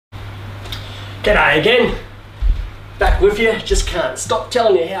G'day again, back with you. Just can't stop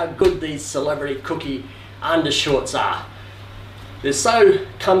telling you how good these celebrity cookie undershorts are. They're so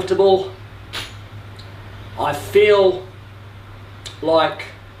comfortable. I feel like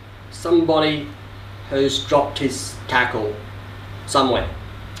somebody who's dropped his tackle somewhere.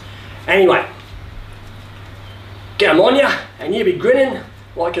 Anyway, get them on you and you be grinning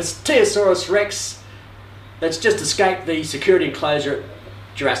like a Stegosaurus Rex that's just escaped the security enclosure at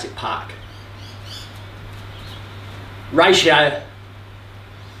Jurassic Park. Ratio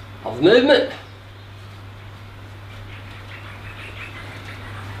of movement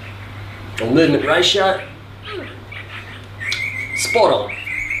or movement ratio, spot on.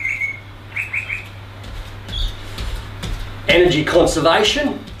 Energy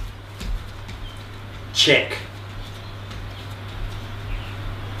conservation, check.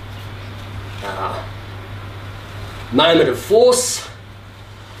 Moment of force,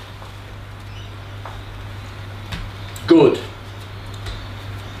 good.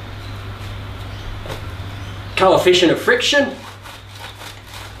 Coefficient of friction,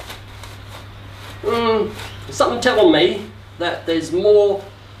 there's something telling me that there's more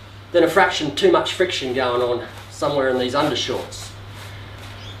than a fraction too much friction going on somewhere in these undershorts.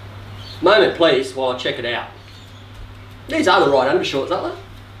 Moment please while I check it out. These are the right undershorts, aren't they?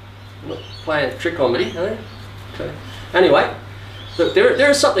 I'm not playing a trick on me, are they? Okay. Anyway, look, there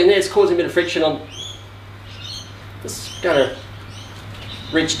is something there that's causing a bit of friction. I'm just going to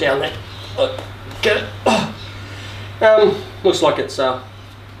reach down there. Get it. Looks like it's a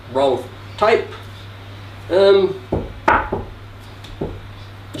roll of tape.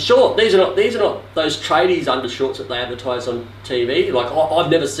 Sure, these are not those tradies undershorts that they advertise on TV. Like I've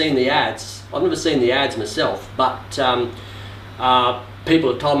never seen the ads. I've never seen the ads myself, but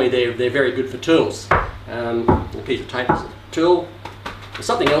people have told me they're very good for tools. A piece of tape is a tool. There's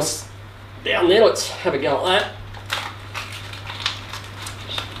something else down there. Let's have a go at that.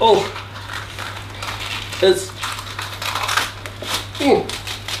 Oh, there's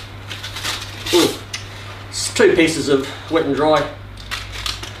it's two pieces of wet and dry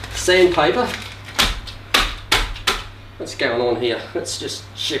sandpaper. What's going on here? Let's just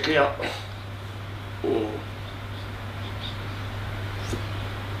check out.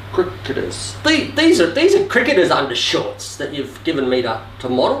 Cricketers. These are cricketers undershorts that you've given me to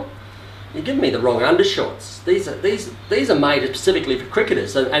model. You've given me the wrong undershorts. These are made specifically for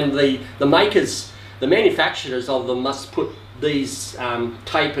cricketers, and the makers, the manufacturers of them must put these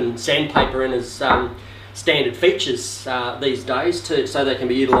tape and sandpaper in as standard features these days, so they can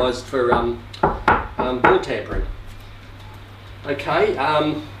be utilised for ball tampering. Okay.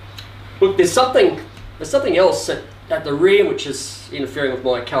 Look, there's something else at the rear which is interfering with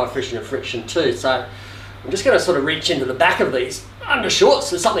my coefficient of friction too. So I'm just going to sort of reach into the back of these undershorts.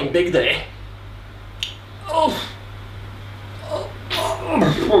 There's something big there. Oh.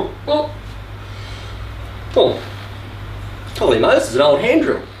 Holy Moses, an old hand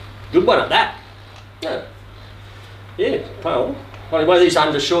drill. Good one at that. Yeah, well, anyway, these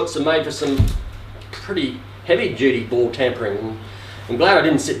undershorts are made for some pretty heavy duty ball tampering. I'm glad I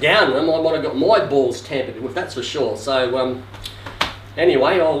didn't sit down in them. I might have got my balls tampered with, that's for sure. So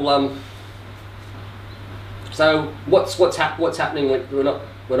anyway, I'll so what's happening? We're not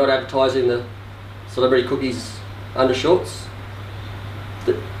advertising the celebrity cookies undershorts.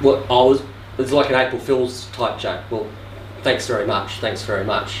 It's like an April Fool's type joke. Well, thanks very much. Thanks very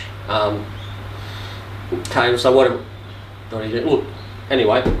much. Okay, so what do you do? Look,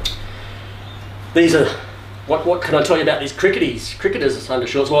 anyway, these are. What can I tell you about these cricketers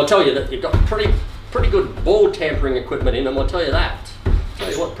undershorts? Well, I'll tell you that you've got pretty good ball tampering equipment in them. I'll tell you that.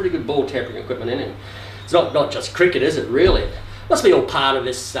 Tell you what, pretty good ball tampering equipment in it. It's not just cricket, is it? Really, it must be all part of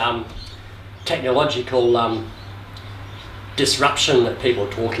this technological disruption that people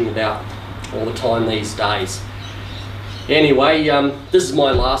are talking about all the time these days. Anyway, this is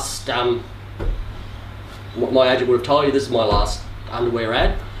my last. What my agent would have told you, this is my last underwear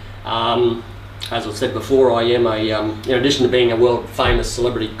ad. As I said before, I am in addition to being a world famous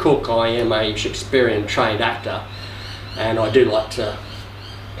celebrity cook, I am a Shakespearean trained actor, and I do like to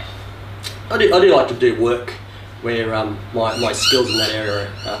do work where my skills in that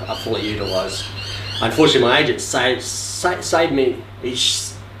area are fully utilised. Unfortunately, my agent saved me. He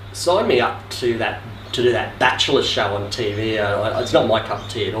signed me up to do that Bachelor show on TV. It's not my cup of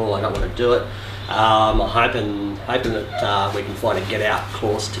tea at all. I don't want to do it. I'm hoping that we can find a get out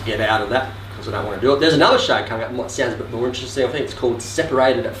clause to get out of that, because I don't want to do it. There's another show coming up, what sounds a bit more interesting. I think it's called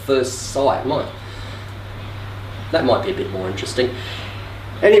Separated at First Sight. That might be a bit more interesting.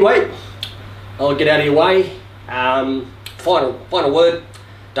 Anyway, I'll get out of your way. Final word.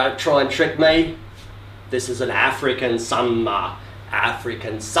 Don't try and trick me. This is an African summer.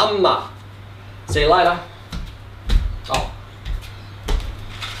 African summer. See you later. Oh,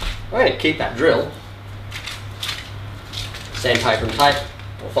 I'm going to keep that drill. Sandpaper and tape.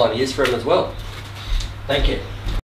 I'll find a use for them as well. Thank you.